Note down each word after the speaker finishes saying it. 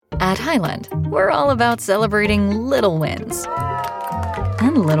At Highland, we're all about celebrating little wins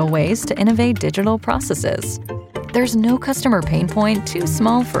and little ways to innovate digital processes. There's no customer pain point too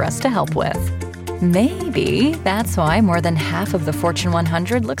small for us to help with. Maybe that's why more than half of the Fortune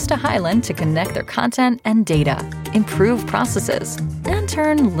 100 looks to Highland to connect their content and data, improve processes, and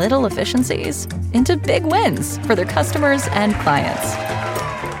turn little efficiencies into big wins for their customers and clients.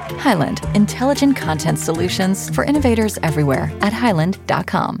 Highland, intelligent content solutions for innovators everywhere at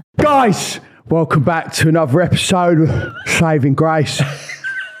highland.com. Guys, welcome back to another episode of Saving Grace.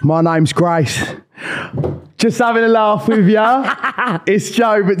 My name's Grace. Just having a laugh with ya. It's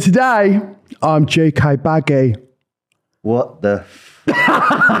Joe, but today I'm GK Baggy. What the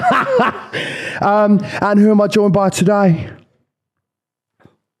and who am I joined by today?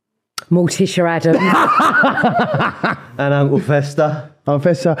 Morticia Adams. And Uncle Fester. I'm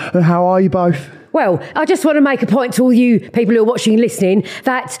Fester. And how are you both? Well, I just want to make a point to all you people who are watching and listening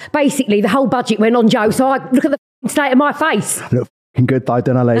that basically the whole budget went on Joe, so I look at the state of my face. I look f***ing good though,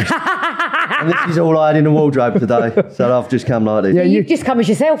 don't I, Lee? And this is all I had in the wardrobe today, so I've just come like this. Yeah, You've just come as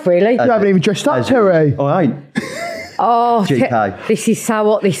yourself, really. You haven't even dressed up, Terry. I ain't. Oh, GK. This is so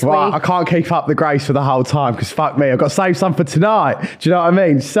hot this Right, week. I can't keep up the grace for the whole time because fuck me, I've got to save some for tonight. Do you know what I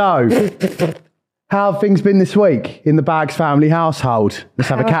mean? So, how have things been this week in the Baggs family household? Let's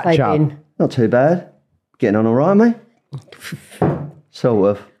have a How have catch they up. been? Not too bad. Getting on all right, mate?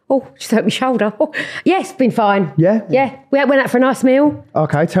 Sort of. Oh, just hurt my shoulder. Oh, yes, been fine. Yeah? Yeah. We went out for a nice meal.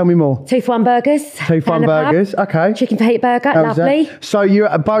 Okay, tell me more. 2 for 1 burgers. 2 for 1 down the pub. burgers, okay. Chicken fajita burger, How was that? lovely. So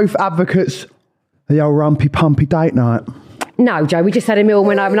you're both advocates of the old rumpy pumpy date night? No, Joe, we just had a meal and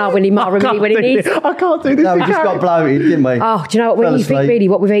went over and I when he married me when he needs. I can't do this. No, we just got bloated, didn't we? Oh, do you know what? When Fell you think asleep. really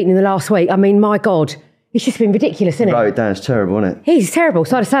what we've eaten in the last week, I mean, my God, it's just been ridiculous, isn't it? Wrote it down, it's terrible, isn't it? He's terrible.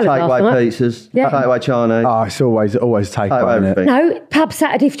 Side of salad last Takeaway night. pizzas, Yeah. takeaway Chinese, Oh, it's always takeaway, takeaway isn't it? everything. No, pub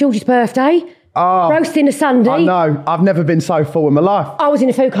Saturday for George's birthday. Oh, Roasting a Sunday. I know. I've never been so full in my life. I was in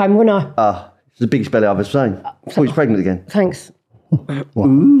a food coma, wasn't I? It's the biggest belly I've ever seen. Thought he was pregnant again. Thanks.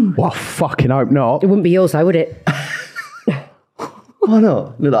 Well, fucking hope not. It wouldn't be yours though, would it? Why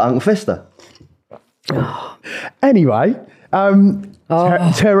not? Look like Uncle Fester. Anyway,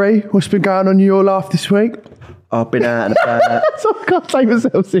 Terry, what's been going on in your life this week? I've been out and about. So I can't take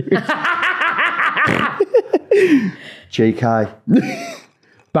myself serious. GK.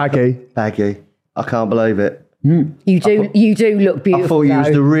 Baggy. I can't believe it. You do look beautiful. I thought you was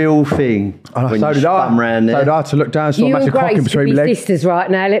though. the real thing. Oh, when so you did I. spun round there. So did I to look down, saw a You and massive cock in Grace between could my be legs. sisters right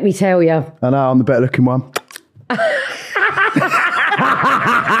now, let me tell you. I know, I'm the better looking one.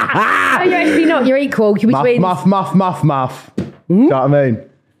 No, you're actually not. You're equal. You'll be twins. Muff. Do you know what I mean?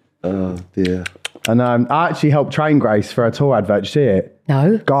 Oh, dear. And I actually helped train Grace for a tour advert. Did you see it?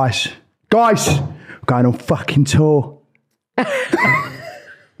 No. Guys, we're going on fucking tour.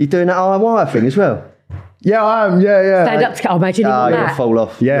 You doing that IY thing as well? Yeah, I am. Yeah. Stand up to imagine him Oh, on you'll that. fall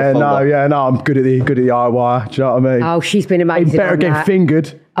off. Yeah, You'll fall off. no, I'm good at the IY. Do you know what I mean? Oh, she's been amazing. Better on get that.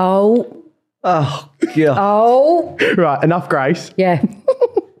 fingered. Oh. Oh, God. Oh. Right, enough Grace. Yeah.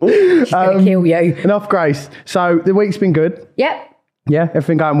 She's going to kill you. Enough Grace. So the week's been good. Yep. Yeah,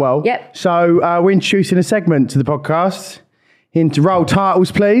 everything going well. Yep. So we're introducing a segment to the podcast. Into roll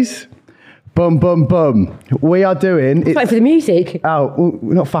titles, please. Boom, boom, boom. We are doing... Wait for the music. Oh,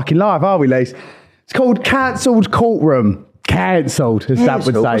 we're not fucking live, are we, Lise? It's called Cancelled Courtroom. Cancelled, as Dad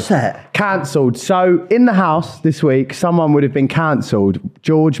would say. What's that? Cancelled. So in the house this week, someone would have been cancelled.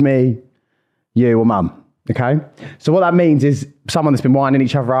 George, me, you or Mum. Okay? So what that means is someone that's been winding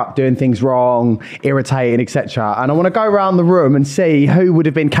each other up, doing things wrong, irritating, etc. And I want to go around the room and see who would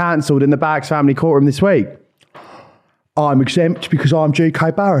have been cancelled in the Baggs family courtroom this week. I'm exempt because I'm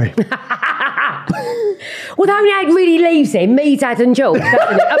GK Barry. Well, that only really leaves him, me, Dad and George,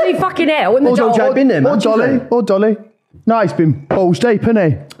 doesn't it? I mean, fucking hell. And the George ain't been there, Or much, has Dolly. he? Or Dolly. No, he's been balls deep,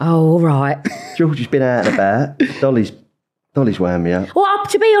 hasn't he? Oh, all right. George has been out and about. Dolly's wound me up. Well,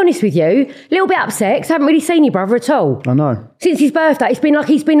 to be honest with you, a little bit upset because I haven't really seen your brother at all. I know. Since his birthday, he's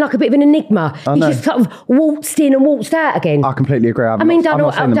been like a bit of an enigma. I He's know. just sort of waltzed in and waltzed out again. I completely agree. I've I've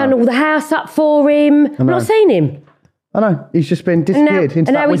done done all the house up for him. I've not seen him. I know. He's just been And now, disappeared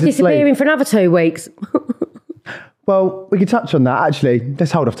into that he's wizard's disappearing sleep. for another 2 weeks. Well, we can touch on that, actually.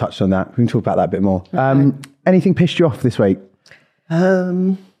 Let's hold off touch on that. We can talk about that a bit more. Anything pissed you off this week?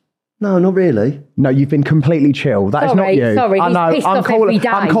 No, not really. No, you've been completely chill. That is not Sorry, you. sorry, I he's know. pissed I'm off calling, every day.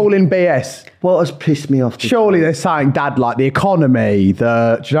 I'm calling BS. What has pissed me off? Surely they're saying, Dad, like the economy, do you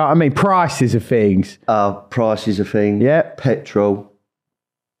know what I mean? Prices of things. Prices of things. Yeah. Petrol.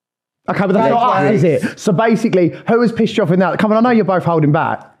 Okay, but that's not us, is it? So basically, who has pissed you off in that? Come on, I know you're both holding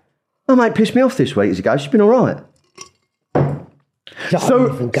back. My mate pissed me off this week as it goes. She's been all right.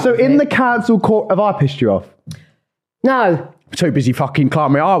 So in the council court, have I pissed you off? No. I'm too busy fucking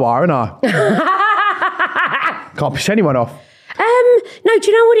climbing my eye wire, aren't I? Can't piss anyone off. No,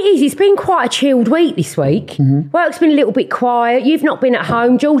 do you know what it is? It's been quite a chilled week this week. Mm-hmm. Work's been a little bit quiet. You've not been at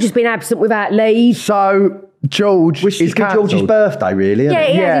home. George has been absent without leave. So George Which is has been cancelled. George's birthday, really, isn't Yeah, it?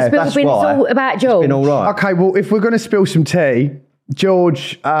 it has. It's that's been why. all about George. It's been all right. Okay, well, if we're going to spill some tea,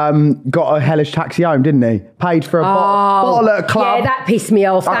 George got a hellish taxi home, didn't he? Paid for a bottle at a club. Yeah, that pissed me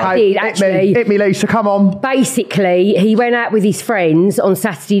off. That did, actually. Hit me, Lisa, come on. Basically, he went out with his friends on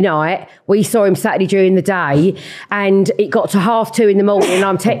Saturday night. We saw him Saturday during the day, and it got to 2:30 in the morning, and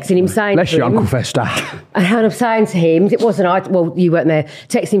I'm texting him saying Bless to you, him, Uncle Fester. and I'm saying to him, it wasn't I, well, you weren't there,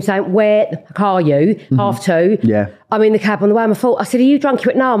 texting him saying, where the car are you? 2:30. Yeah. I'm in the cab on the way. I thought, I said, are you drunk? He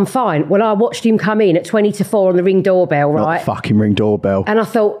went, no, I'm fine. Well, I watched him come in at 20 to 4 on the Ring doorbell, Not right? the fucking Ring doorbell. And I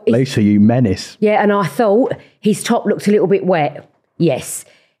thought, Lisa, you menace. yeah, and I thought his top looked a little bit wet. Yes.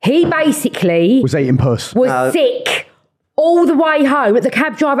 He basically Was eating puss. was sick all the way home. The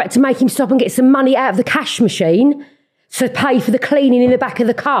cab driver had to make him stop and get some money out of the cash machine to pay for the cleaning in the back of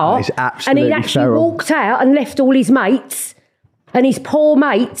the car. That is and absolutely he'd actually feral. walked out and left all his mates, and his poor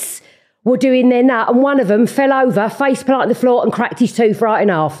mates were doing their nut, and one of them fell over, face planted on the floor, and cracked his tooth right in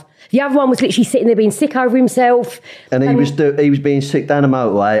half. The other one was literally sitting there being sick over himself. And he was being sick down the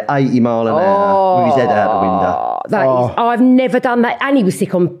motorway, 80 mile an hour, with his head out the window. I've never done that. And he was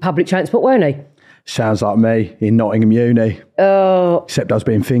sick on public transport, weren't he? Sounds like me in Nottingham Uni. Oh. Except I was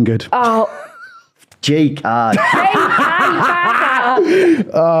being fingered. G card.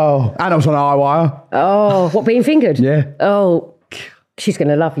 Oh, and I was on eye wire. Oh, what, being fingered? Yeah. Oh, she's going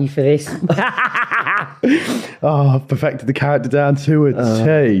to love you for this. Oh, I've perfected the character down to a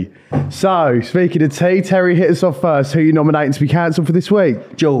T. So, speaking of T, Terry, hit us off first. Who are you nominating to be cancelled for this week?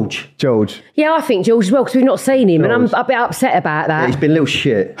 George. Yeah, I think George as well, because we've not seen him, and I'm George. a bit upset about that. Yeah, he's been a little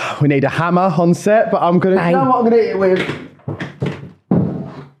shit. We need a hammer on set, but I'm going to... You know what I'm going to hit it with?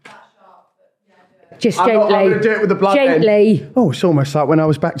 Just I'm gently. going to do it with the blood Gently. then. Oh, it's almost like when I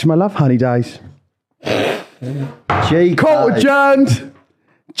was back to my love honey days. G Court card. adjourned.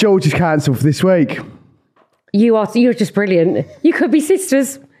 George is cancelled for this week. You're just brilliant. You could be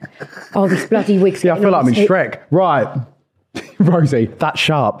sisters. Oh, this bloody wig's Yeah, I feel like I'm in getting on Shrek. Right. Rosie, that's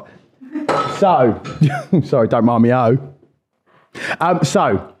sharp. So, sorry, don't mind me,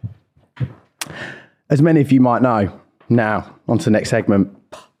 So, as many of you might know, now, on to the next segment.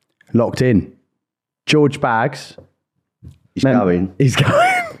 Locked in. George Baggs. He's going. He's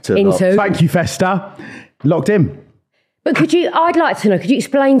going. To Into. Thank you, Festa. Locked in. But I'd like to know, could you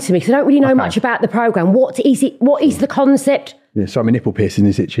explain to me, because I don't really know much about the programme. What is it? What is the concept? Yeah, sorry, my nipple piercing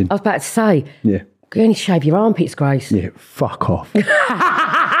is itching. I was about to say, Yeah. you only shave your armpits, Grace. Yeah, fuck off.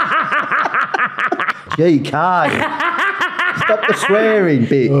 G card. Stop the swearing,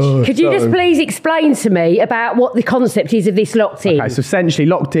 bitch. Could you just please explain to me about what the concept is of this Locked In? Okay, so essentially,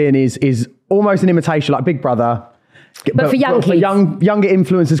 Locked In is almost an imitation, like Big Brother. But for young kids. Younger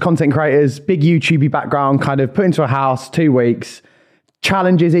influencers, content creators, big YouTube background, kind of put into a house, 2 weeks,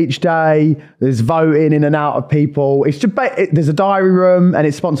 challenges each day, there's voting in and out of people. It's just, there's a diary room, and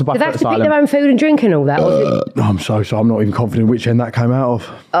it's sponsored by Do they have Foot to pick Asylum. their own food and drink and all that? Or is it- I'm so sorry, I'm not even confident which end that came out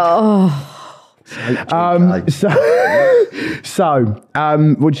of.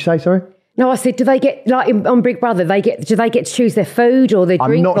 What'd you say, sorry? No, I said, do they get, like on Big Brother, do they get to choose their food or their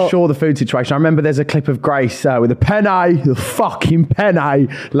drink? I'm not or- sure the food situation. I remember there's a clip of Grace with a penne, the fucking penne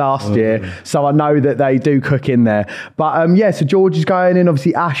last year. So I know that they do cook in there. But so George is going in.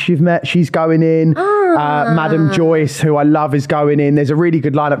 Obviously, Ash you've met, she's going in. Madam Joyce, who I love, is going in. There's a really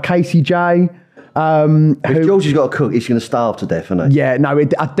good lineup. Casey J. If George has got to cook, he's going to starve to death, isn't he? Yeah, no, I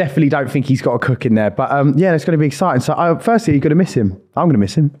definitely don't think he's got a cook in there. But it's going to be exciting. So firstly, you're going to miss him. I'm going to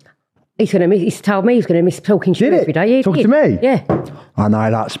miss him. He's told me he's going to miss talking to you every day. Yeah, Talking to me? Yeah. I know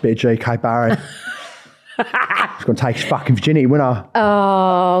that's a bit of GK Barry. He's going to take his fucking virginity, wouldn't I?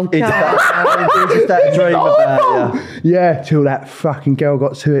 Oh, It's just that dream about you. Yeah, till that fucking girl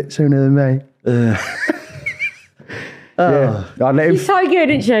got to it sooner than me. Yeah, I'd let him. she's so good,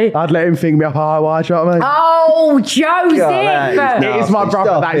 isn't she? I'd let him think me up high wire. Do you know what I mean? Oh, Joseph! that It is my brother.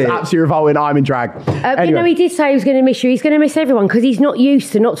 Stop That is it. absolutely revolting. I'm in drag. He did say he was going to miss you. He's going to miss everyone because he's not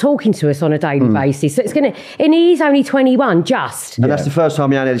used to not talking to us on a daily basis. So it's going to, and he is only 21, just. And that's the first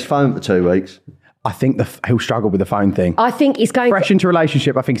time he only had his phone for 2 weeks. I think he'll struggle with the phone thing. I think he's going Fresh into a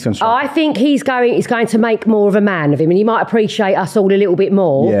relationship, I think he's going to struggle. I think he's going to make more of a man of him, and he might appreciate us all a little bit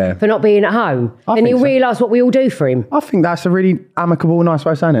more for not being at home. And he'll realise what we all do for him. I think that's a really amicable, nice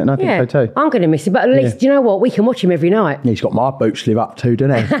way of saying it, and I think so too. I'm going to miss him, but at least, do you know what? We can watch him every night. Yeah, he's got my boot sleeve up too,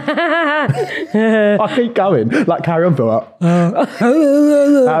 doesn't he? I keep going. Like, carry on, Phil.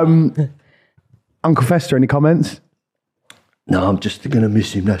 Uncle Fester, any comments? No, I'm just going to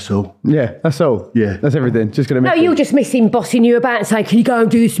miss him, that's all. Yeah, that's all. Yeah. That's everything. Just going to miss him. You'll just miss him bossing you about and saying, can you go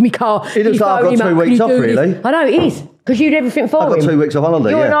and do this to my car? It looks like I've got 2 weeks off, really. I know, it is. Because you do everything for him. I've got 2 weeks of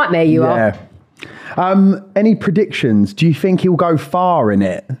holiday, You're a nightmare, you are. Any predictions? Do you think he'll go far in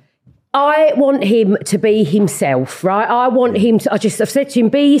it? I want him to be himself, right? I want him to, I've said to him,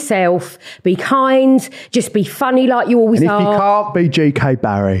 be yourself, be kind, just be funny like you always And if are. he can't be GK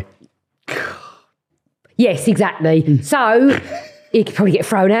Barry. Yes, exactly. So he could probably get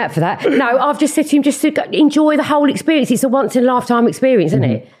thrown out for that. No, I've just said to him, just to enjoy the whole experience. It's a once in a lifetime experience, isn't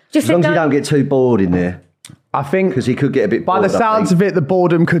it? Just As long as you don't get too bored in there. I think Because he could get a bit bored. by the sounds of it, the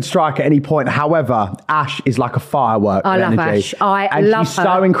boredom could strike at any point. However, Ash is like a firework. I love energy. Ash. I and love she's her.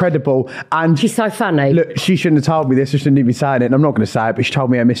 so incredible. And She's so funny. Look, she shouldn't have told me this. I shouldn't even be saying it. And I'm not going to say it, but she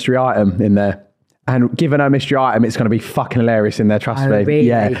told me a mystery item in there. And given her mystery item, it's going to be fucking hilarious in there, trust me. Really?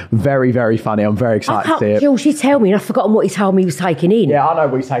 Yeah, very, very funny. I'm very I excited to can't, see it. Jill, she tell me, and I've forgotten what he told me he was taking in. Yeah, I know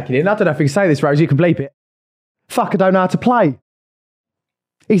what he's taking in. I don't know if you can say this, Rose. You can bleep it. Fuck, I don't know how to play.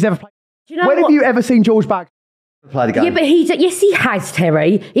 He's never played. Do you know When what? have you ever seen George back? Play the game. Yeah, but yes, he has,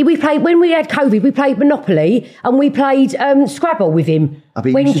 Terry. We played, when we had COVID, we played Monopoly and we played Scrabble with him. I bet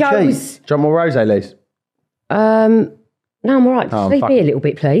you when used to Joe cheat. was. Do you want more Rose, Liz? No, I'm all right. Just leave me a little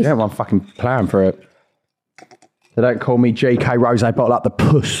bit, please. Yeah, I'm fucking playing for it. They don't call me GK Rose bottle up the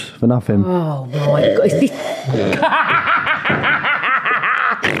puss for nothing. Oh, my God. Is this...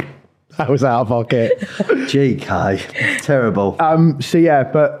 That was out of pocket. GK. Terrible.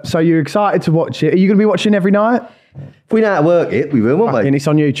 So you're excited to watch it. Are you going to be watching every night? If we know how to work it, we will, won't And we? it's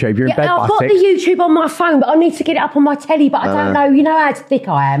on YouTube. You're in bed Yeah, I've by got 6. the YouTube on my phone, but I need to get it up on my telly, but I don't know. You know how thick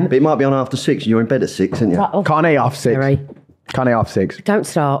I am. But it might be on after 6 and you're in bed at 6, aren't you? Right, oh, Can't eat half 6. Terry, Can't eat half 6. don't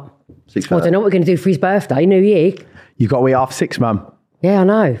start. 6 Well, I don't know what we're going to do for his birthday, New Year. You've got to eat half 6, Mum. Yeah, I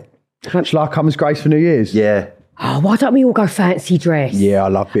know. Shall I come as Grace for New Year's? Yeah. Oh, why don't we all go fancy dress? Yeah, I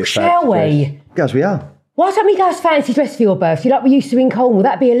love a bit of Shall fancy we? Guys, we are. Why don't we go as fancy dress for your birthday like we used to in Cornwall?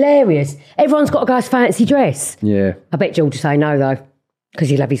 That'd be hilarious. Everyone's got to go as fancy dress. Yeah. I bet George will say no, though, because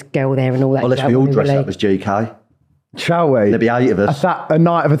he'll have his girl there and all that. Unless we all dress up as GK. Shall we? There'll be 8 of us. A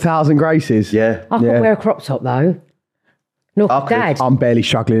night of 1,000 Graces. Yeah. I could wear a crop top, though. Not I for could. Dad. I'm barely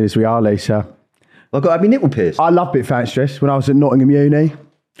struggling as we are, Lisa. I've got to have my nipple pierced. I love a bit of fancy dress. When I was at Nottingham Uni,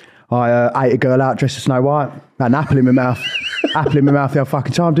 I ate a girl out dressed as Snow White. Had an apple in my mouth. Apple in my mouth the whole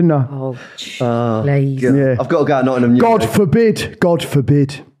fucking time, didn't I? Oh, please. Yeah. I've got to go out Nottingham. God forbid. God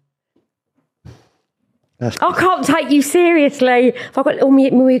forbid. I can't take you seriously. I've got all my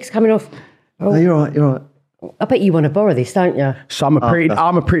wigs coming off. Oh, you're right, you're right. I bet you want to borrow this, don't you? So I'm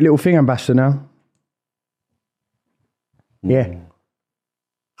a pretty little thing ambassador now. Yeah.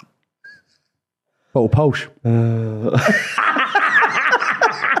 Bottle Posh.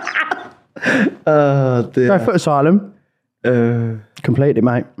 Oh, dear. Go foot asylum. Complete it,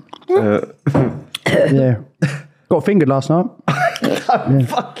 mate. Yeah. Got fingered last night.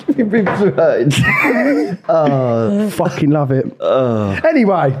 Fucking ribs are hurting. Fucking love it.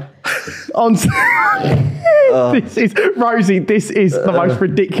 Anyway, on this is Rosie. This is the most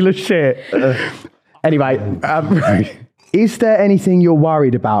ridiculous shit. Anyway, is there anything you're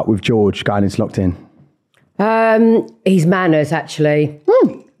worried about with George going into locked in? His manners, actually.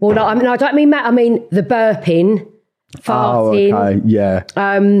 Well, no, I don't mean I mean the burping, farting. Oh, okay, yeah.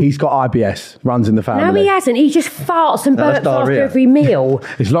 He's got IBS, runs in the family. No, he hasn't. He just farts and that's burps after diarrhea. every meal.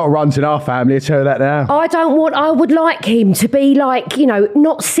 There's a lot of runs in our family, I tell you that now. I would like him to be like,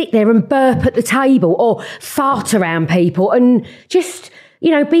 not sit there and burp at the table or fart around people and just,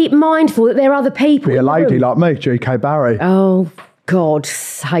 be mindful that there are other people. Be a in the lady room. like me, GK Barry. Oh, God's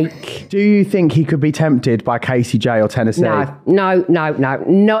sake. Do you think he could be tempted by KCJ or Tennessee? No. Not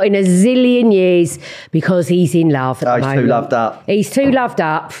in a zillion years because he's in love. Oh, he's too loved up. He's too loved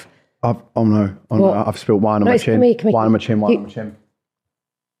up. No, I've spilled wine on my chin. Come here. Wine on my chin, wine on my chin.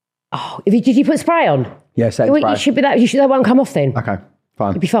 Oh, did you put spray on? Yeah, setting spray. You should be that. That won't come off then. Okay,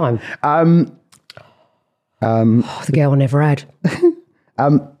 fine. You'll be fine. The girl I never had.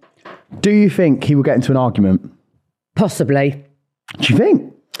 Do you think he will get into an argument? Possibly. Do you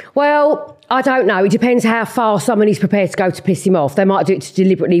think? Well, I don't know. It depends how far somebody's prepared to go to piss him off. They might do it to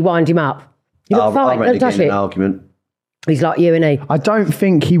deliberately wind him up. You look I fine. reckon Don't touch getting it. an argument. He's like you, isn't he? I don't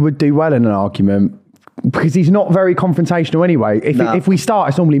think he would do well in an argument because he's not very confrontational anyway. If we start,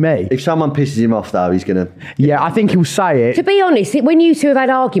 it's normally me. If someone pisses him off, though, he's going to... Yeah, I think he'll say To it. be honest, when you two have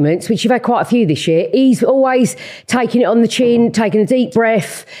had arguments, which you've had quite a few this year, he's always taking it on the chin, taking a deep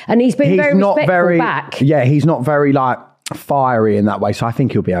breath, and he's been very respectful back. Yeah, he's not very like fiery in that way, so I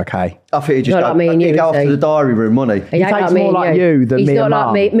think he'll be okay. I think he'd just Not go, like me and you, he'd go is off he? to the diary room, wouldn't he? He ain't takes me more and like you than He's me not and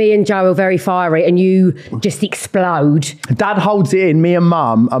like Mum. me and Joe are very fiery, and you just explode. Dad holds it in. Me and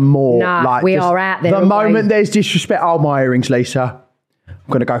Mum are more Nah, like we just are out there, The aren't moment we? there's disrespect, oh my earrings, Lisa. I'm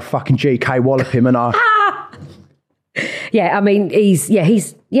gonna go fucking GK wallop him, and I. Yeah, I mean,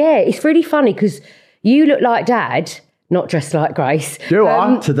 it's really funny because you look like Dad, not dressed like Grace. Do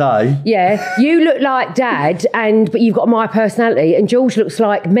I? Today. Yeah, you look like Dad, but you've got my personality, and George looks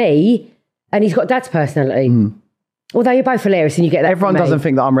like me, and he's got Dad's personality. Although you're both hilarious, and you get that. Everyone from me. doesn't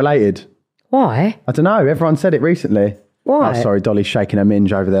think that I'm related. Why? I don't know. Everyone said it recently. Why? Oh, sorry, Dolly's shaking her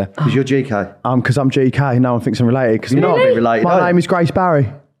minge over there. Because you're GK. Because I'm GK. No one thinks I'm related. Because You're not Really? related, my are you? name is Grace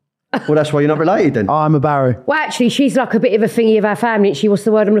Barry. Well, that's why you're not related then. I'm a Barry. Well, actually, she's like a bit of a thingy of our family. Isn't she? What's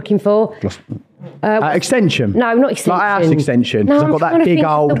the word I'm looking for? Extension. No, not extension. Like ass extension. Because No, I've I'm got trying that to big think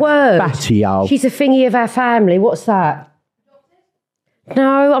of old the word. batty old. She's a thingy of our family. What's that?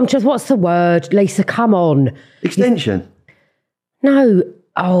 No, what's the word? Lisa, come on. Extension. No.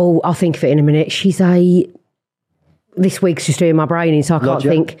 Oh, I'll think of it in a minute. This week's just doing my brain in, so I can't Lodger?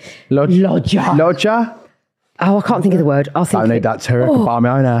 think. Lodger. Lodger. Oh, I can't think of the word. I'll think Don't of need it. that too. I can buy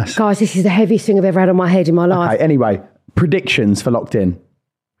my own ass. Guys, this is the heaviest thing I've ever had on my head in my life. Okay, anyway, predictions for Locked In.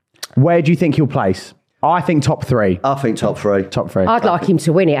 Where do you think he'll place? I think top three. I think top three. Top three. I'd like him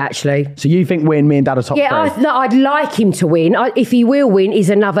to win it, actually. So you think me and Dad are top Yeah, three? I'd like him to win. If he will win, is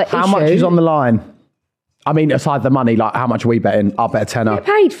another issue. How much is on the line? I mean, aside the money, like how much are we betting? I'll bet a tenner. Get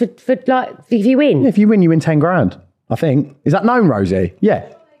paid for if you win. If you win 10 grand, I think. Is that known, Rosie?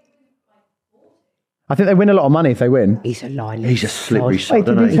 Yeah. I think they win a lot of money if they win. He's a liar. He's a slippery Wait, sod,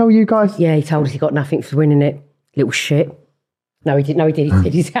 did isn't he he? tell you guys? Yeah, he told us he got nothing for winning it. Little shit. No, he didn't. No, he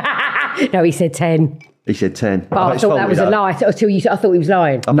did. He said, no, he said 10. He said 10. But I thought that was a lie until I thought he was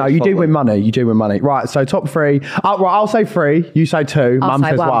lying. No, you do Probably. win money. You do win money. Right, so top three. Right, I'll say three. You say two. Mum say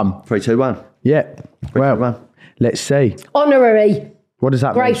says one. one. 3, 2, 1. Yeah. Well, 1. let's see. Honorary. What does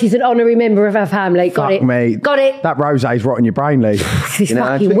that Grace mean? is an honorary member of our family. Got Fuck it. me. Got it. That rosé's rotting your brain, Lee. This You know,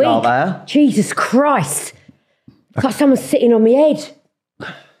 fucking I think week. I'll there. Jesus Christ. It's like someone's sitting on my head.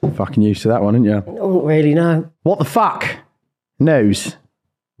 Fucking used to that one, aren't you? I don't really know. What the fuck? News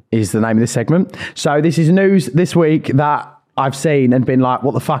is the name of this segment. So this is news this week that I've seen and been like,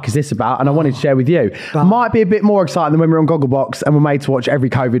 what the fuck is this about? And I wanted to share with you. Might be a bit more exciting than when we were on Gogglebox and we're made to watch every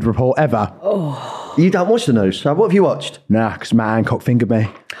COVID report ever. You don't watch the news, so what have you watched? Nah, because Matt Hancock fingered me.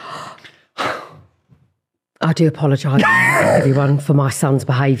 I do apologise, everyone, for my son's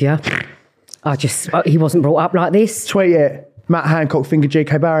behaviour. He wasn't brought up like this. Tweet it. Matt Hancock fingered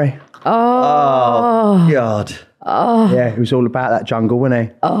GK Barry. Oh, God. Yeah, it was all about that jungle, wasn't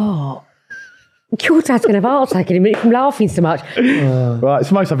he? Your dad's going to have a heart attack in a minute from laughing so much. Right, it's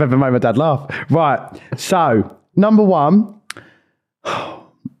the most I've ever made my dad laugh. Right, so number one,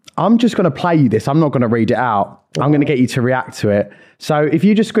 I'm just going to play you this. I'm not going to read it out. I'm going to get you to react to it. So if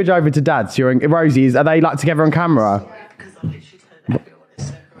you just squidge over to Dad's, Rosie, are they like together on camera? Because I literally told everyone it's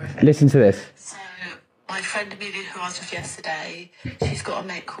so horrific. Listen to this. So my friend Amelia, who I was with yesterday, she's got a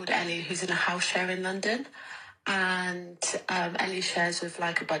mate called Ellie who's in a house share in London, and Ellie shares with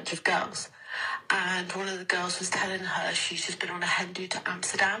like a bunch of girls. And one of the girls was telling her she's just been on a hen do to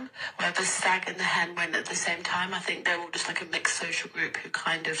Amsterdam, where the stag and the hen went at the same time. I think they're all just like a mixed social group who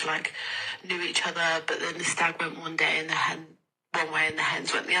kind of like knew each other, but then the stag went one day and the hen one way and the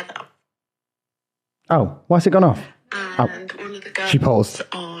hens went the other. Oh, why's it gone off? And one of the girls She paused.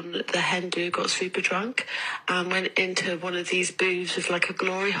 on the hen do got super drunk and went into one of these booths with like a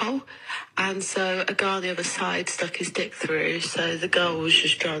glory hole. And so a guy on the other side stuck his dick through. So the girl was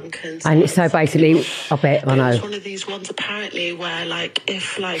just drunk. And so basically, I bet, I It was know. one of these ones apparently where like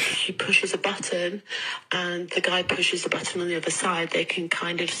if like she pushes a button and the guy pushes the button on the other side, they can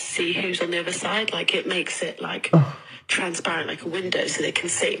kind of see who's on the other side. Like it makes it like transparent, like a window, so they can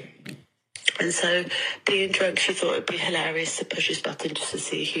see. And so, being drunk, she thought it'd be hilarious to push his button just to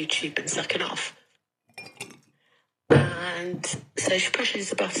see who she'd been sucking off. And so she pushes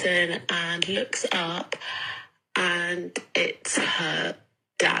the button and looks up, and it's her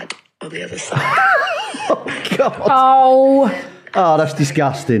dad on the other side. God. Oh, Oh, that's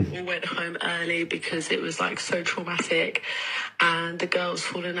disgusting. We went home early because it was like so traumatic, and the girl's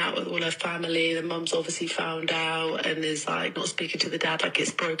fallen out with all her family. The mum's obviously found out and is like not speaking to the dad. Like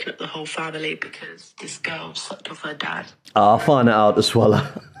it's broken up the whole family because this girl sucked off her dad. I find it hard to swallow.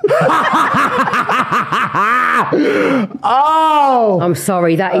 Oh! I'm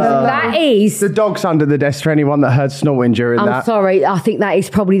sorry, that is... The dog's under the desk for anyone that heard snorting during that. I'm sorry, I think that is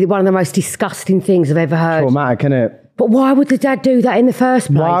probably one of the most disgusting things I've ever heard. Traumatic, isn't it? But why would the dad do that in the first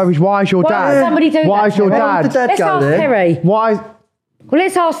place? Why is your Why dad? would somebody do Why that is your to him? Why would the dad? dad Let's go ask there? Terry. Why? Well,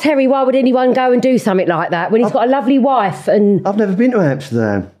 let's ask Terry, why would anyone go and do something like that when he's got a lovely wife and... I've never been to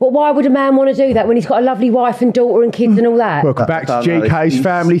Amsterdam. But why would a man want to do that when he's got a lovely wife and daughter and kids and all that? Welcome back to I don't know. GK's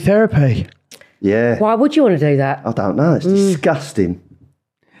family therapy. Yeah. Why would you want to do that? I don't know. It's disgusting.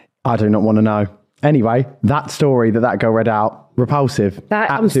 I do not want to know. Anyway, that story that girl read out, repulsive.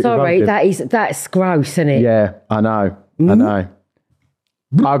 I'm Absolutely sorry, repulsive. that's gross, isn't it? Yeah, I know. I know.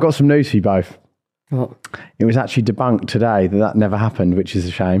 I've got some news for you both. What? It was actually debunked today that never happened, which is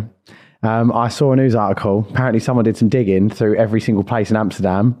a shame. I saw a news article. Apparently someone did some digging through every single place in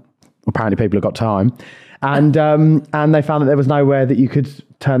Amsterdam. Apparently people have got time. And they found that there was nowhere that you could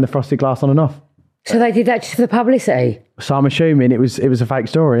turn the frosted glass on and off. So they did that just for the publicity? So I'm assuming it was a fake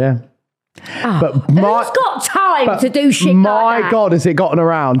story, yeah. But Who's got time to do shit like my that? God, has it gotten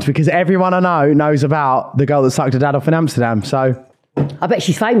around? Because everyone I know knows about the girl that sucked her dad off in Amsterdam. So I bet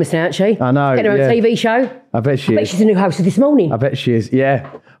she's famous now, isn't she? I know, Getting her yeah. own TV show. I bet she is. She's the new host of This Morning. I bet she is,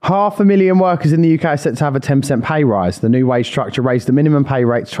 yeah. 500,000 workers in the UK are set to have a 10% pay rise. The new wage structure raised the minimum pay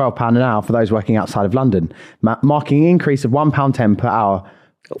rate to £12 an hour for those working outside of London, marking an increase of £1.10 per hour.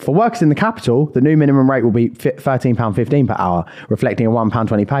 For workers in the capital, the new minimum rate will be £13.15 per hour, reflecting a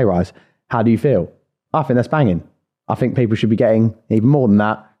 £1.20 pay rise. How do you feel? I think that's banging. I think people should be getting even more than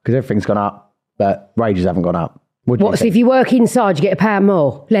that because everything's gone up, but wages haven't gone up. What, so if you work inside, you get £1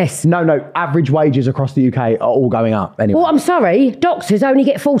 more? Less? No. Average wages across the UK are all going up anyway. Well, I'm sorry. Doctors only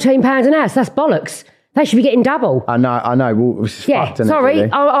get £14 an hour, so that's bollocks. They should be getting double. I know. Well, it's Yeah, fucked, isn't sorry. it,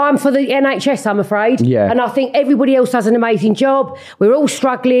 really? I'm for the NHS, I'm afraid. Yeah. And I think everybody else does an amazing job. We're all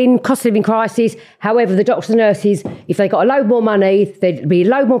struggling, cost of living crisis. However, the doctors and nurses, if they got a load more money, there'd be a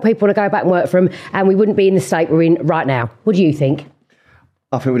load more people to go back and work for them, and we wouldn't be in the state we're in right now. What do you think?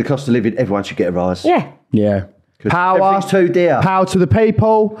 I think with the cost of living, everyone should get a rise. Yeah. Yeah. Power. Everything's too dear. Power to the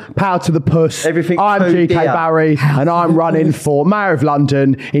people, power to the puss. Everything's I'm too GK dear. Barry, and I'm running for Mayor of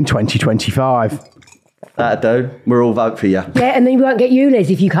London in 2025. That'll do. We'll all vote for you. Yeah, and then you won't get ULEZ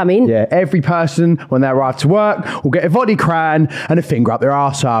if you come in. Yeah, every person, when they arrive to work, will get a voddy cran and a finger up their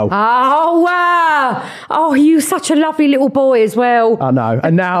arsehole. Oh, wow. Oh, you're such a lovely little boy as well. I know.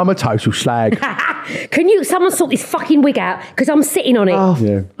 And now I'm a total slag. Can someone sort this fucking wig out? Because I'm sitting on it.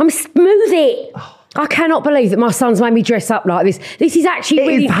 Yeah. I'm smooth it. I cannot believe that my son's made me dress up like this. This is actually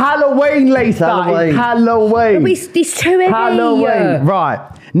really... It's Halloween, Lisa. Halloween. It's Halloween. It's too heavy. Halloween. Right.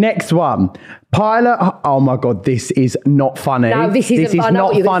 Next one. Pilot. Oh my God, this is not funny. No, this isn't. This is I know not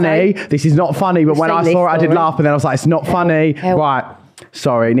what you're gonna funny. say. This is not funny. But when I seen saw it, this I did story. laugh, and then I was like, it's not funny. Help. Right.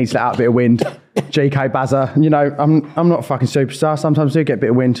 Sorry, it needs to let out a bit of wind. GK Bazza. You know, I'm not a fucking superstar. Sometimes I do get a bit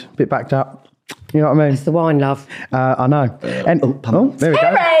of wind, a bit backed up. You know what I mean? It's the wine, love. I know. And there we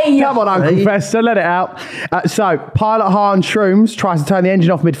Terry! go. Come on, Uncle Fester, let it out. So, pilot high on shrooms tries to turn the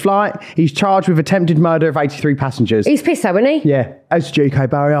engine off mid-flight. He's charged with attempted murder of 83 passengers. He's pissed though, isn't he? Yeah, as GK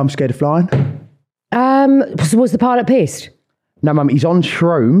Barry, I'm scared of flying. So was the pilot pissed? No, Mum, he's on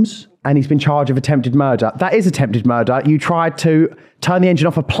shrooms and he's been charged with attempted murder. That is attempted murder. You tried to turn the engine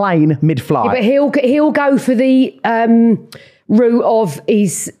off a plane mid-flight. Yeah, but he'll go for the route of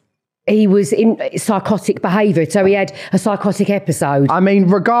he was in psychotic behaviour, so he had a psychotic episode. I mean,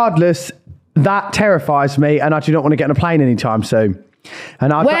 regardless, that terrifies me and I do not want to get on a plane anytime soon.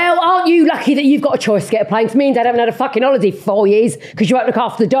 And Well, aren't you lucky that you've got a choice to get a plane? 'Cause me and Dad haven't had a fucking holiday for 4 years because you won't look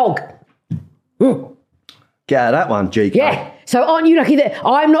after the dog. Get out of that one, GK. Yeah. So aren't you lucky that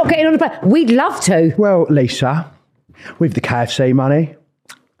I'm not getting on a plane? We'd love to. Well, Lisa, with the KFC money,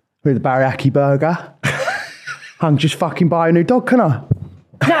 with the Bariaki burger, I can just fucking buy a new dog, can I?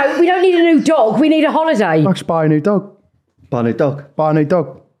 No, we don't need a new dog. We need a holiday. I just buy a new dog. Buy a new dog. Buy a new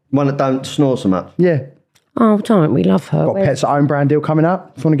dog. One that don't snore so much. Yeah. Oh, don't we love her? Got Pets at Home brand deal coming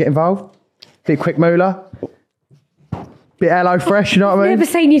up. If you want to get involved. Bit quick moolah. Bit Hello Fresh, you know what I mean? Never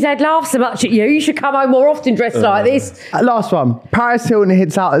seen your dad laugh so much at you. You should come home more often dressed like this. Last one. Paris Hilton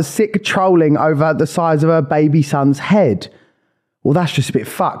hits out as sick trolling over the size of her baby son's head. Well, that's just a bit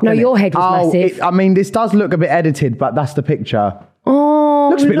fucked. No, isn't your it? head was massive. I mean, this does look a bit edited, but that's the picture. Oh,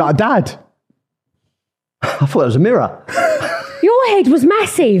 Looks a bit like Dad. I thought it was a mirror. your head was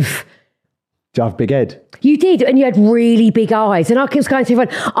massive. Do I have a big head? You did, and you had really big eyes. And I was going to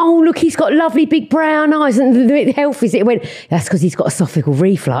everyone, oh, look, he's got lovely big brown eyes. And the health visit, it went, that's because he's got esophageal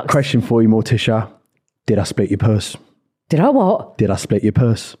reflux. Question for you, Morticia. Did I split your purse? Did I what? Did I split your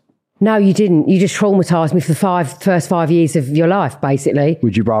purse? No, you didn't. You just traumatised me for the first 5 years of your life, basically.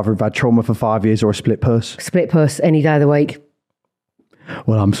 Would you rather have had trauma for 5 years or a split purse? Split purse any day of the week.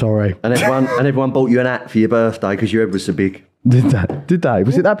 Well, I'm sorry. And everyone bought you an hat for your birthday because your head was so big. Did they?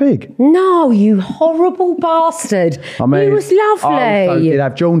 Was it that big? No, you horrible bastard. I mean, you was lovely. So did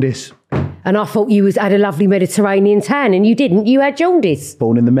have jaundice. And I thought you had a lovely Mediterranean tan, and you didn't. You had jaundice.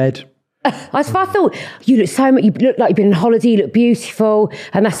 Born in the Med. I thought you look you look like you've been on holiday, you look beautiful.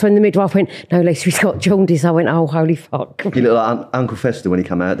 And that's when the midwife went, no, Lisa, he's got jaundice. I went, oh, holy fuck. You look like Uncle Fester when he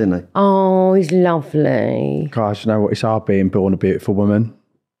came out, didn't he? Oh, he's lovely. Guys, you know what? It's hard being born a beautiful woman.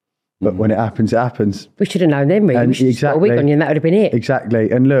 But when it happens, it happens. We should have known then, really. We should have got a wig on you and that would have been it.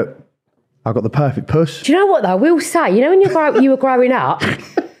 Exactly. And look, I got the perfect puss. Do you know what, though? I will say, you know when you were growing up,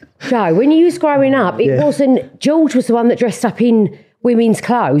 Joe, when you was growing up, it wasn't... George was the one that dressed up in women's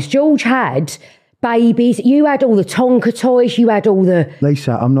clothes. George had babies. You had all the Tonka toys. You had all the...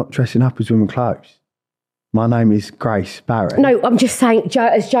 Lisa, I'm not dressing up as women's clothes. My name is Grace Barrett. No, I'm just saying,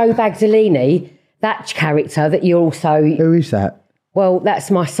 as Joe Bagzolini, that character that you also... Who is that? Well, that's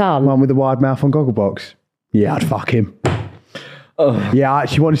my son. One with the wide mouth on Gogglebox. Yeah, I'd fuck him. Yeah, I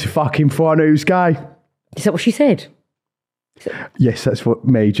actually wanted to fuck him before I knew he was gay. Is that what she said? Yes, that's what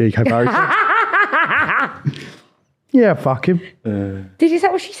me, G.K. Barry said. Yeah, fuck him. Is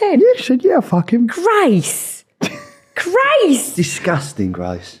that what she said? Yeah, she said, yeah, fuck him. Grace! Grace! Disgusting,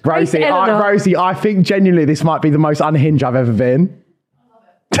 Grace. Rosie, I think genuinely this might be the most unhinged I've ever been.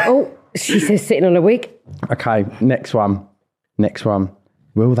 Oh, she says sitting on a wig. Okay, next one.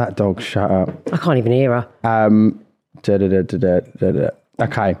 Will that dog shut up? I can't even hear her.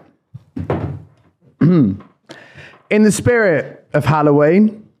 Okay. In the spirit of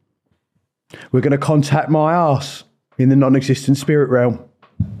Halloween, we're going to contact my arse in the non-existent spirit realm.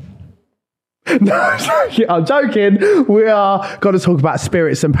 No, I'm joking. We are going to talk about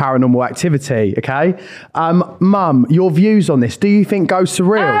spirits and paranormal activity, okay? Mum, your views on this. Do you think ghosts are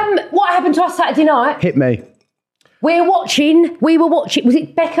real? What happened to us Saturday night? Hit me. We were watching, was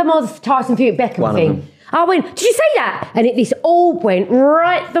it Beckham or the Tyson Fury Beckham thing? I went, did you see that? And this all went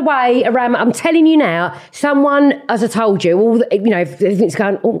right the way around. I'm telling you now, someone, as I told you, everything's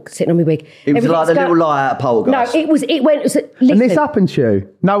going, sitting on my wig. It was like the little light out of Poltergeist. No, it went, listen. And this happened to you?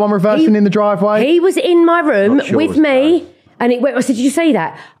 No one reversing in the driveway? He was in my room with me, and it went, I said, did you see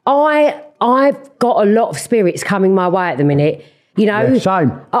that? I've got a lot of spirits coming my way at the minute. You know, yeah,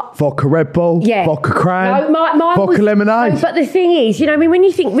 same. Vodka Red Bull, vodka Cran, mine vodka lemonade. No, but the thing is, you know, I mean, when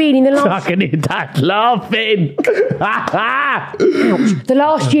you think really in the last... I can hear Dad laughing. The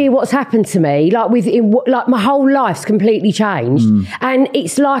last year, what's happened to me, like my whole life's completely changed. And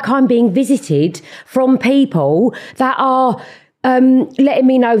it's like I'm being visited from people that are letting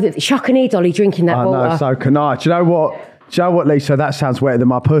me know that Chuck and Dolly drinking that water. No, so can I. Do you know what, Lisa? That sounds wetter than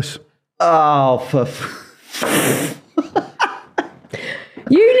my puss. Oh,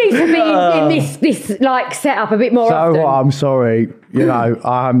 You need to be in this like setup a bit more often. So I'm sorry. You know,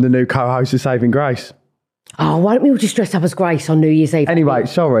 I'm the new co-host of Saving Grace. Oh, why don't we all just dress up as Grace on New Year's Eve? Anyway,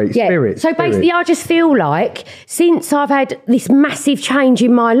 sorry. Yeah. Spirit. So basically, I just feel like since I've had this massive change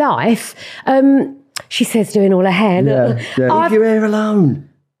in my life, she says doing all her hair. Yeah. Leave your hair alone.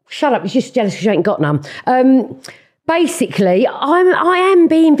 Shut up. You're just jealous because you ain't got none. Basically, I am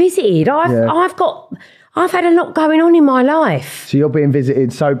being visited. I've had a lot going on in my life. So you're being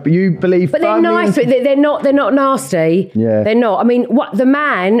visited. So you believe, but they're nice. They're not nasty. Yeah, they're not. I mean, the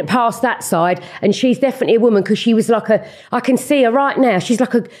man passed that side, and she's definitely a woman because she was I can see her right now. She's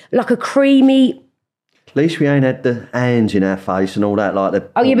like a creamy. At least we ain't had the hands in our face and all that like the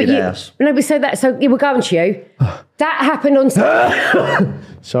house. No, but we're going to you. That happened on Saturday.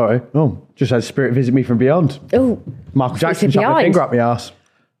 Sorry. Oh, just had a spirit visit me from beyond. Oh, Michael Jackson shoved a finger up my ass.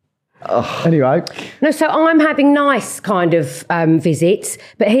 Anyway. No, so I'm having nice kind of visits,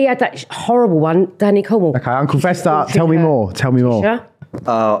 but he had that horrible one, Danny Cornwall. Okay, Uncle Festa, tell me more. Sure.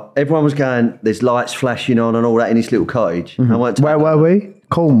 Everyone was going, there's lights flashing on and all that in this little cottage. Mm-hmm. Where were we?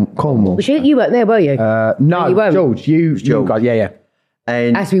 Cornwall. You weren't there, were you? No, you weren't. George, you guys, yeah.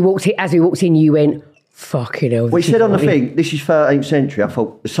 And as we walked in, you went, fucking hell. We said on the thing, this is 13th century. I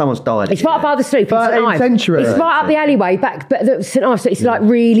thought someone's died. It's right by the sloop. 13th century. It's right up the alleyway back, but St Ives. It's like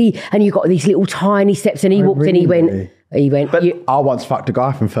really, and you've got these little tiny steps. And he walked in. He went. But I once fucked a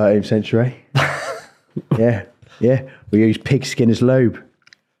guy from 13th century. yeah. We used pigskin as lube.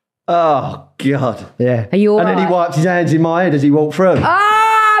 Oh God. Yeah. Are you all and right? then he wiped his hands in my head as he walked through.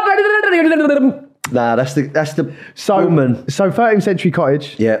 Nah, that's the woman. So 13th century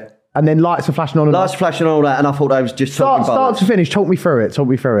cottage. Yeah. And then lights are flashing on and Lights flashing and all that, and I thought they was just talking Start bollocks. to finish, talk me through it.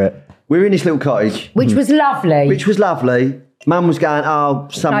 We're in this little cottage. Which was lovely. Mum was going, No,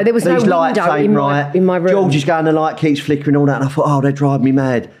 there was these no lights window ain't in right. my room. George is going, the light keeps flickering and all that. And I thought, they drive me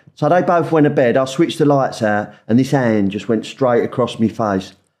mad. So they both went to bed. I switched the lights out and this hand just went straight across my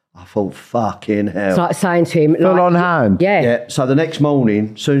face. I thought, fucking hell. It's like saying to him, Full on hand. Yeah. So the next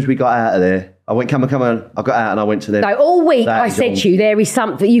morning, as soon as we got out of there, I went, come on. I got out and I went to them. No, all week That I is said on. to you, there is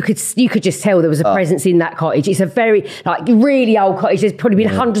something you could just tell there was a presence in that cottage. It's a very really old cottage. There's probably been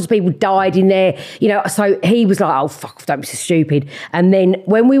hundreds of people died in there, So he was like, "Oh fuck, don't be so stupid." And then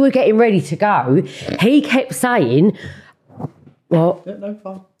when we were getting ready to go, he kept saying, "Well, No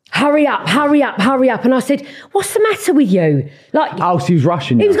fun. hurry up." And I said, "What's the matter with you?" So he was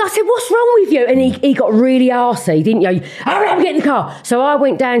rushing you. I said, "What's wrong with you?" And he got really arsey, didn't you? Hurry up, get in the car. So I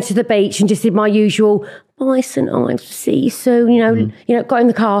went down to the beach and just did my usual, bye St Ives, see you soon, got in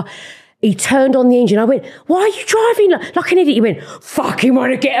the car. He turned on the engine. I went, "Why are you driving like an idiot?" He went, "Fucking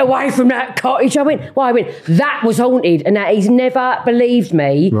want to get away from that cottage." I went, "Why?" I went, "That was haunted." And that he's never believed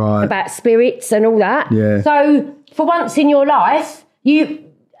me about spirits and all that. Yeah. So for once in your life,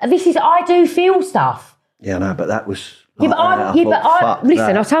 I do feel stuff. Yeah, no, but that was... Listen,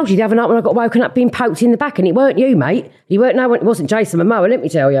 I told you the other night when I got woken up being poked in the back, and it weren't you, mate. It wasn't Jason Momoa, let me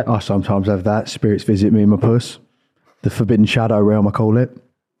tell you. I sometimes have that. Spirits visit me and my puss. The forbidden shadow realm, I call it.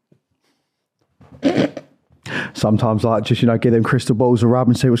 Sometimes, just, give them crystal balls a rub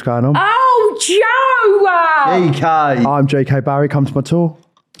and see what's going on. Oh, Joe! JK. I'm JK Barry, come to my tour.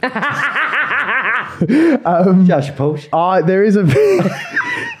 Josh Pulse.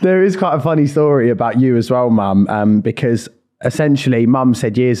 There is quite a funny story about you as well, Mum, because essentially Mum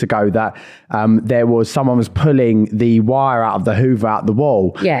said years ago that someone was pulling the wire out of the Hoover out the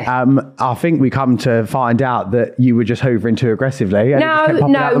wall. Yeah. I think we come to find out that you were just hoovering too aggressively. And No.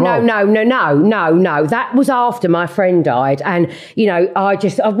 That was after my friend died, and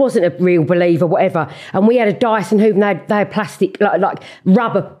I wasn't a real believer, whatever. And we had a Dyson Hoover, and they had plastic like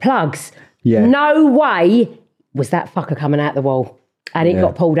rubber plugs. Yeah. No way was that fucker coming out the wall. And it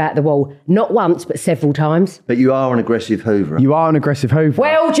got pulled out the wall. Not once, but several times. But you are an aggressive hooverer. You are an aggressive hoover.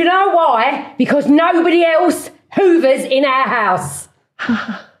 Well, do you know why? Because nobody else hoovers in our house.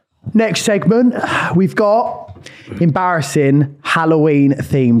 Next segment, we've got embarrassing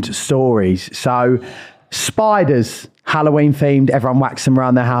Halloween-themed stories. So, spiders, Halloween-themed, everyone whacks them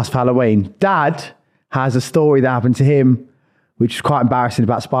around their house for Halloween. Dad has a story that happened to him, which is quite embarrassing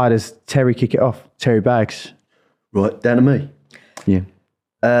about spiders. Terry, kick it off. Terry Baggs. Right, down to me. Yeah.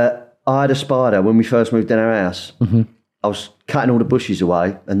 I had a spider when we first moved in our house. Mm-hmm. I was cutting all the bushes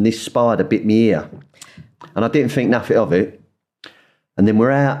away and this spider bit me ear. And I didn't think nothing of it. And then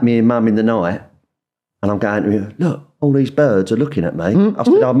we're out, me and Mum, in the night, and I'm going to her, "Look, all these birds are looking at me." Mm-hmm. I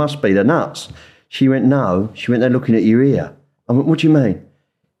said, "I must be, they're nuts." She went, "No." She went, "They're looking at your ear." I went, "What do you mean?"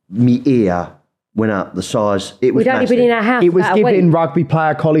 Me ear went up the size. It was We'd only massive. been in our house It was about a week. giving rugby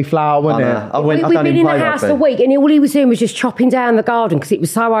player cauliflower, wasn't it? I went, We'd been in the house a week, and all he was doing was just chopping down the garden because it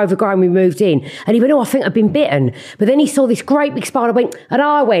was so overgrown. We moved in, and he went, "Oh, I think I've been bitten." But then he saw this great big spider, and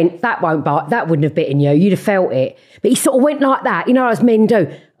I went, "That won't bite. That wouldn't have bitten you. You'd have felt it." But he sort of went like that, as men do.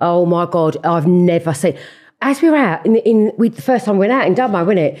 Oh my God, I've never seen. As we were out the first time we went out in Dunmo,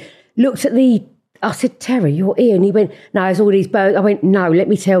 wasn't it? Looked at I said, "Terry, your ear." And he went, "No, there's all these birds." I went, "No, let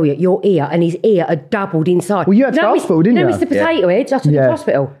me tell you, your ear." And his ear had doubled inside. Well, you had to go to hospital, didn't you? Mr. Potato Head, I took him to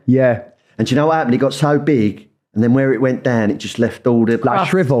hospital. Yeah. And do you know what happened? It got so big, and then where it went down, it just left all the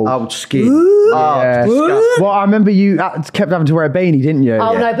shriveled. old skin. Yeah. Disgusting. Well, I remember you kept having to wear a beanie, didn't you?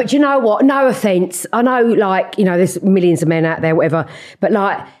 Oh, no, but do you know what? No offence. I know, there's millions of men out there, whatever,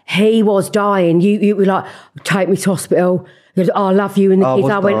 but, he was dying. You were like, "Take me to hospital." He goes, "Oh, I love you and the kids."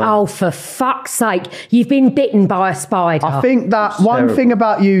 I went, dying. "Oh, for fuck's sake, you've been bitten by a spider." I think that one thing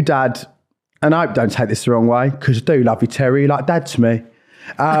about you, Dad, and I hope don't take this the wrong way, because I do love you, Terry. You're like Dad to me.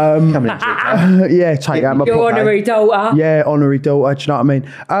 Come in, Yeah, take out my Your pocket. honorary daughter. Yeah, honorary daughter, do you know what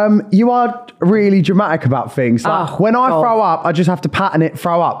I mean? You are really dramatic about things. Like, when I throw up, I just have to pattern it,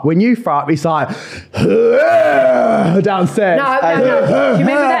 throw up. When you throw up, it's like, downstairs. No. Do you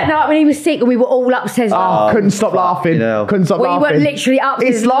remember that night when he was sick and we were all upstairs? Couldn't stop laughing. hell. Couldn't stop Well, you laughing. were literally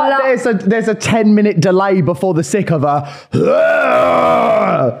upstairs. It's like there's a 10-minute delay before the sick of a.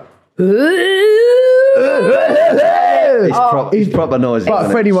 It's proper noisy. But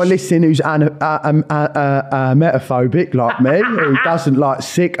isn't for it? anyone listening who's metaphobic like me, who doesn't like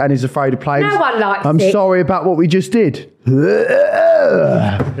sick and is afraid of planes, No one likes I'm sick. sorry about what we just did.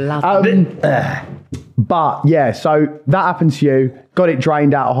 But yeah, so that happened to you. got it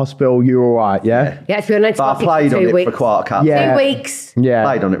drained out of hospital, you were all right, yeah? Yeah, it's been But I played on it for quite a couple. Yeah. 2 weeks. Yeah.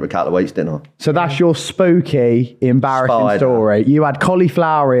 Played on it for a couple of weeks, didn't I? So that's your spooky, embarrassing Spider. story. You had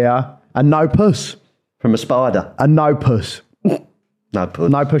cauliflower ear and no puss. From a spider. And no puss. No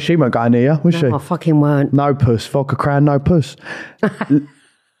puss. No puss, she won't go near you, was she? Oh, I fucking weren't. No puss, vodka crown, no puss.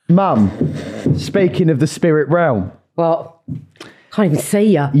 Mum, speaking of the spirit realm, What? Can't even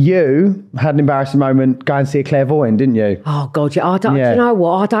see you. you had an embarrassing moment going to see a clairvoyant, didn't you? Oh, God, yeah, I don't, Yeah. do you know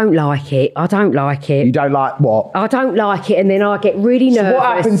what? I don't like it. I don't like it. You don't like what? I don't like it, and then I get really nervous. So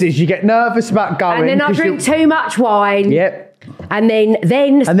what happens is you get nervous about going. And then I 'cause drink you- too much wine. Yep. And then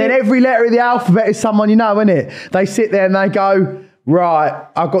And then every letter of the alphabet is someone you know, innit? They sit there and they go, right,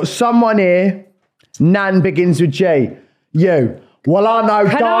 I've got someone here. Nan begins with G. You. Well, I know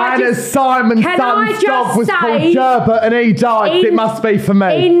Can I Diana just- Simon's can I son's just dog was say, called Gerbert and he died. It must be for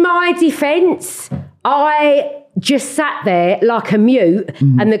me. In my defence, I just sat there like a mute,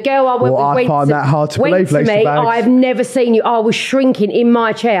 and the girl I went Well, I with find that hard to went believe, to Lisa me. Banks. I've never seen you. I was shrinking in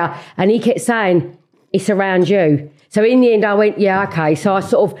my chair, and he kept saying, "It's around you." So in the end, I went, "Yeah, okay." So I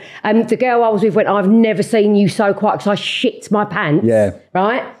sort of, the girl I was with went, "I've never seen you so quiet," because I shit my pants. Yeah.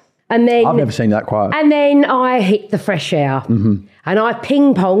 Right. And then I've never seen that quiet. And then I hit the fresh air, and I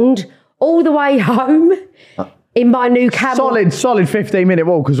ping-ponged all the way home in my new Camel. Solid 15-minute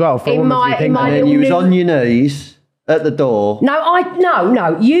walk as well. For In all my- of you in think my that. And you was new- on your knees at the door.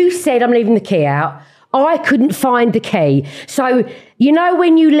 No. You said I'm leaving the key out. I couldn't find the key. So, you know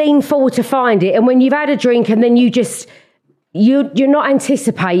when you lean forward to find it, and when you've had a drink and then you're not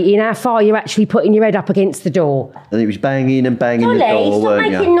anticipating how far you're actually putting your head up against the door. And it was banging and banging the Dolly, door, stop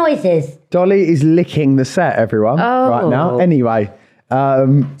weren't making you? noises. Dolly is licking the set, everyone, right now. Anyway.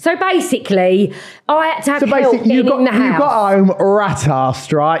 So basically, I had to have help getting you in the house. got home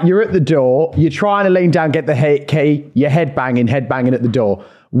rat-assed, right? You're at the door. You're trying to lean down, get the key. You're head banging at the door.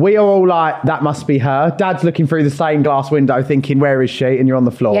 We are all like, that must be her. Dad's looking through the stained glass window thinking, where is she? And you're on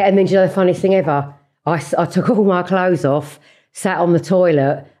the floor. Yeah, and then do you know the funniest thing ever? I took all my clothes off, sat on the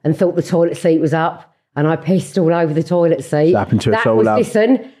toilet, and thought the toilet seat was up, and I pissed all over the toilet seat. It's happened to us all, love.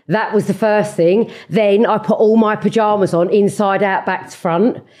 Listen, that was the first thing. Then I put all my pyjamas on, inside out, back to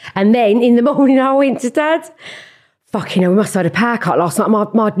front, and then in the morning I went to Dad. Fucking hell, we must have had a power cut last night.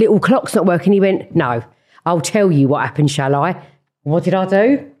 My little clock's not working. He went, no, I'll tell you what happened, shall I? What did I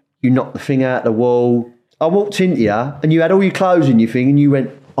do? You knocked the thing out the wall. I walked into you and you had all your clothes in your thing and you went,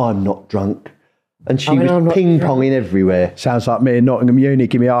 I'm not drunk. And she I went, "I'm was not ping-ponging everywhere. Sounds like me in Nottingham Uni.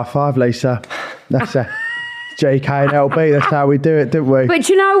 Give me a high five, Lisa. That's a JK and LB. That's how we do it, don't we? But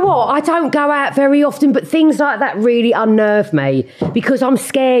you know what? I don't go out very often, but things like that really unnerve me because I'm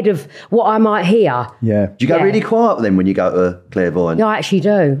scared of what I might hear. Yeah. Do you go Yeah. really quiet then when you go to a clairvoyant? Yeah, I actually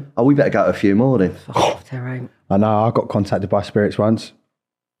do. Oh, we better go to a few more then. There ain't. I know. I got contacted by spirits once.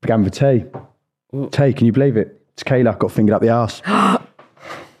 Began with tea. Tea, can you believe it? Tequila got fingered up the arse.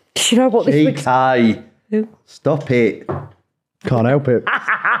 Do you know what this week's... EK. Stop it. Can't help it.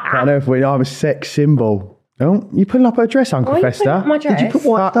 Can't help it. I'm a sex symbol. Oh, you putting up her dress, Uncle Why are you Fester? putting up my dress? Did you put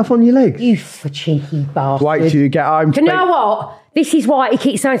white stuff on your legs? You for cheeky bastard. Wait till you get home. Do you know what? This is why he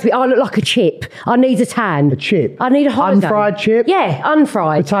keeps saying to me, I look like a chip. I need a tan. A chip? I need a holiday. Unfried chip? Yeah,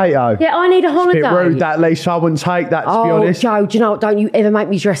 unfried. Potato? Yeah, I need a holiday. Bit rude, that, Lisa. I wouldn't take that, to be Oh, honest. Joe, do you know what? Don't you ever make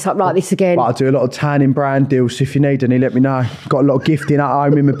me dress up like this again. But I do a lot of tanning brand deals, so if you need any, let me know. Got a lot of gifting at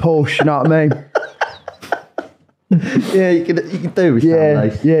home in my Porsche, you know what I mean? Yeah, you can do with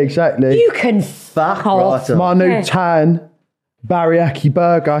Yeah, yeah, exactly. You can fuck off. right. My new Yeah. tan Bariaki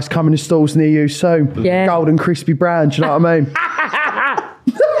burger is coming to stores near you soon. Yeah. Golden crispy brown, do you know what I mean?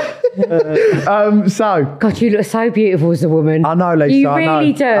 So, God, you look so beautiful as a woman. I know, Lisa. You I know,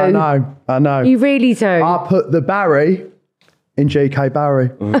 really do. I know. You really do. I put the Barry in GK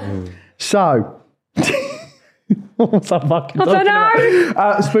Barry. So, what's that fucking I don't talking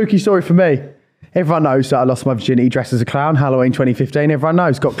about? Spooky story for me. Everyone knows that I lost my virginity dressed as a clown, Halloween 2015. Everyone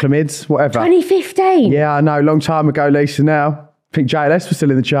knows, got chlamyds, whatever. 2015. Yeah, I know, long time ago, Lisa, now. I think JLS was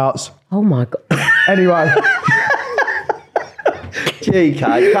still in the charts. Oh my God. Anyway,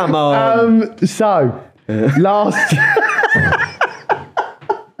 GK, come on. so, last...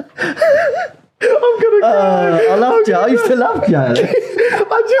 I'm going to cry. I love Joe. I used to love Joe.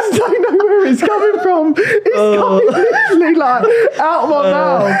 I just don't know where it's coming from. It's coming literally like out of my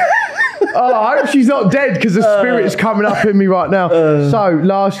mouth. Oh, I hope she's not dead because the spirit's coming up in me right now. So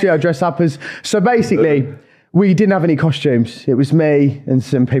last year I dressed up as... So basically, We didn't have any costumes. It was me and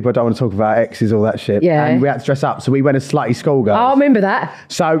some people I don't want to talk about, exes, all that shit. Yeah. And we had to dress up. So we went as slutty schoolgirls. I remember that.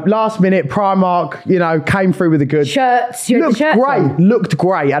 So last minute, Primark, came through with the goods. Shirts. You had the Looked shirts great. on. Looked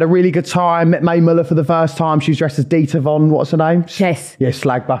great. Had a really good time. Met May Muller for the first time. She was dressed as Dita Von, what's her name? Yes. Yeah,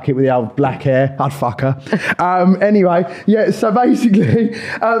 slag bucket with the old black hair. I'd fuck her. Anyway, yeah, so basically,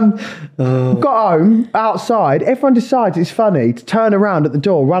 got home, outside. Everyone decides it's funny to turn around at the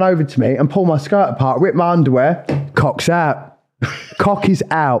door, run over to me and pull my skirt apart, rip my underwear. Cock's out. Cock is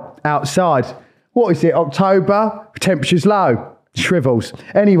out, outside. What is it, October? Temperature's low. Shrivels.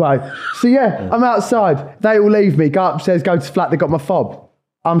 Anyway, so yeah, I'm outside. They all leave me, go upstairs, go to flat, they got my fob.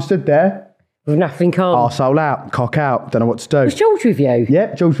 I'm stood there. With nothing on. Arsehole out, cock out, don't know what to do. Was George with you?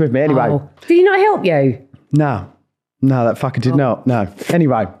 Yeah, George with me, anyway. Oh. Did he not help you? No, that fucker did not, no.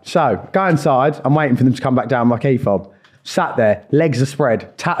 Anyway, so, go inside, I'm waiting for them to come back down my key fob. Sat there, legs are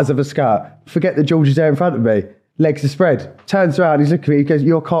spread, tatters of a skirt. Forget that George is there in front of me. Legs are spread. Turns around, he's looking at me, he goes,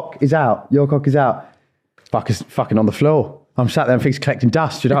 your cock is out, your cock is out. Fucker's fucking on the floor. I'm sat there and thinks collecting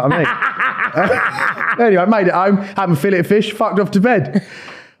dust, you know what I mean? Anyway, made it home, had my fillet of fish, fucked off to bed.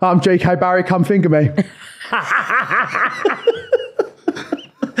 I'm GK Barry, come finger me.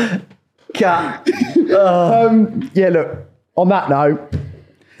 Cut. Yeah, look, on that note,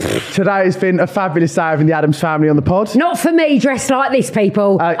 today has been a fabulous day having the Addams family on the pod. Not for me, dressed like this,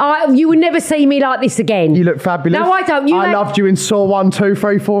 people. You would never see me like this again. You look fabulous. No, I don't. I loved you in Saw 1, 2,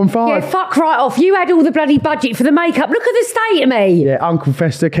 3, 4 and 5. Yeah, fuck right off. You had all the bloody budget for the makeup. Look at the state of me. Yeah, Uncle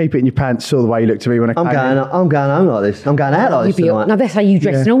Fester, keep it in your pants. Saw the way you looked to me when I came in. I'm going home like this. I'm going out like this tonight. No, that's how you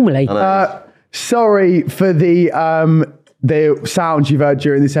dress normally. Sorry for the sounds you've heard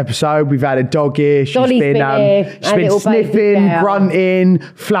during this episode. We've had a dog here. She's Dolly's been here, she's and been little baby sniffing, girl. grunting,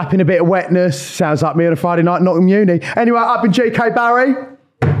 flapping a bit of wetness. Sounds like me on a Friday night, not in uni. Anyway, I've been GK Barry.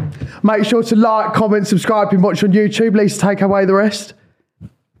 Make sure to like, comment, subscribe, and watch on YouTube. Lisa, take away the rest.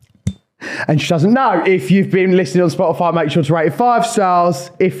 And she doesn't know. If you've been listening on Spotify, make sure to rate it 5 stars.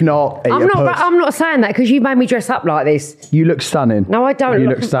 If not, eat a puss. I'm not saying that because you made me dress up like this. You look stunning. No, I don't. You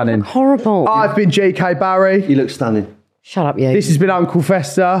look stunning. Horrible. I've been GK Barry. You look stunning. Shut up, you. This has been Uncle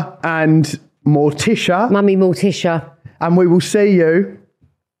Fester and Morticia. Mummy Morticia. And we will see you.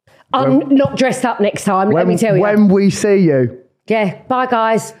 I'm not dressed up next time, let me tell you. When we see you. Yeah, bye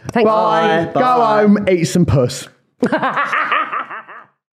guys. Thanks. Bye. Bye. Go home, eat some puss.